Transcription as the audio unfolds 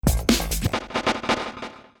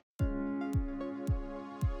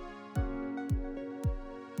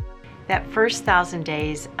That first 1,000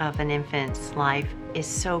 days of an infant's life is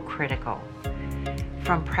so critical.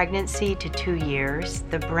 From pregnancy to 2 years,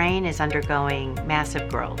 the brain is undergoing massive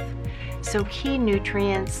growth. So key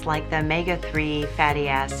nutrients like the omega-3 fatty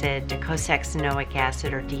acid, docosahexaenoic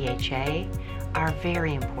acid or DHA are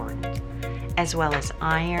very important, as well as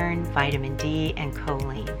iron, vitamin D, and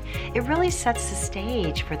choline. It really sets the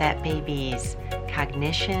stage for that baby's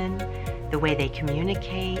cognition, the way they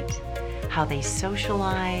communicate, how they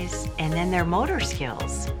socialize, and then their motor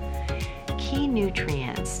skills. Key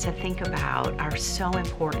nutrients to think about are so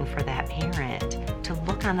important for that parent to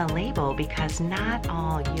look on the label because not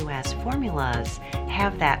all U.S. formulas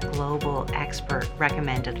have that global expert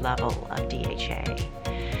recommended level of DHA.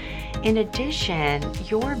 In addition,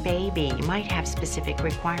 your baby might have specific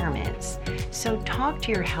requirements, so talk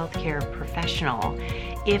to your healthcare professional.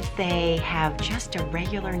 If they have just a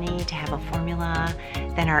regular need to have a formula,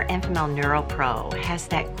 then our Enfamil NeuroPro has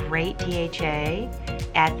that great DHA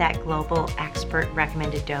at that global expert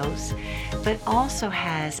recommended dose, but also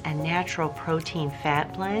has a natural protein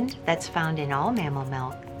fat blend that's found in all mammal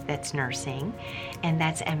milk that's nursing, and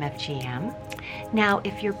that's MFGM. Now,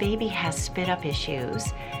 if your baby has spit up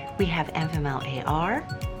issues, we have Enfamil AR.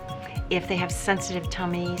 If they have sensitive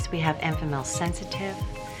tummies, we have Enfamil Sensitive.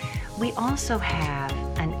 We also have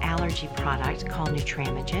an allergy product called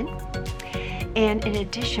Nutramigen. And in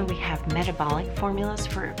addition, we have metabolic formulas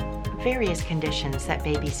for various conditions that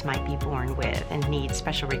babies might be born with and need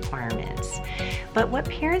special requirements. But what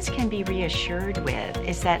parents can be reassured with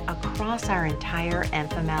is that across our entire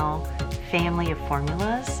Enfamil family of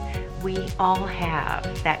formulas, we all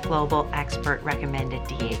have that global expert recommended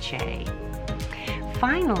DHA.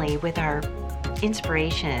 Finally, with our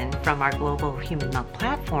inspiration from our global human milk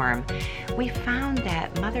platform, we found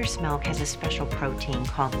that mother's milk has a special protein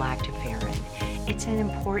called lactoferrin. It's an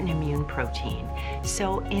important immune protein.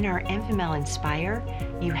 So in our Enfamil Inspire,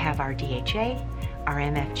 you have our DHA, our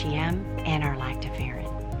MFGM, and our lactoferrin.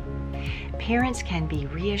 Parents can be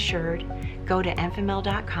reassured. Go to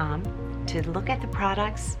enfamil.com to look at the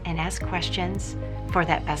products and ask questions for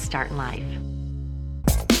that best start in life.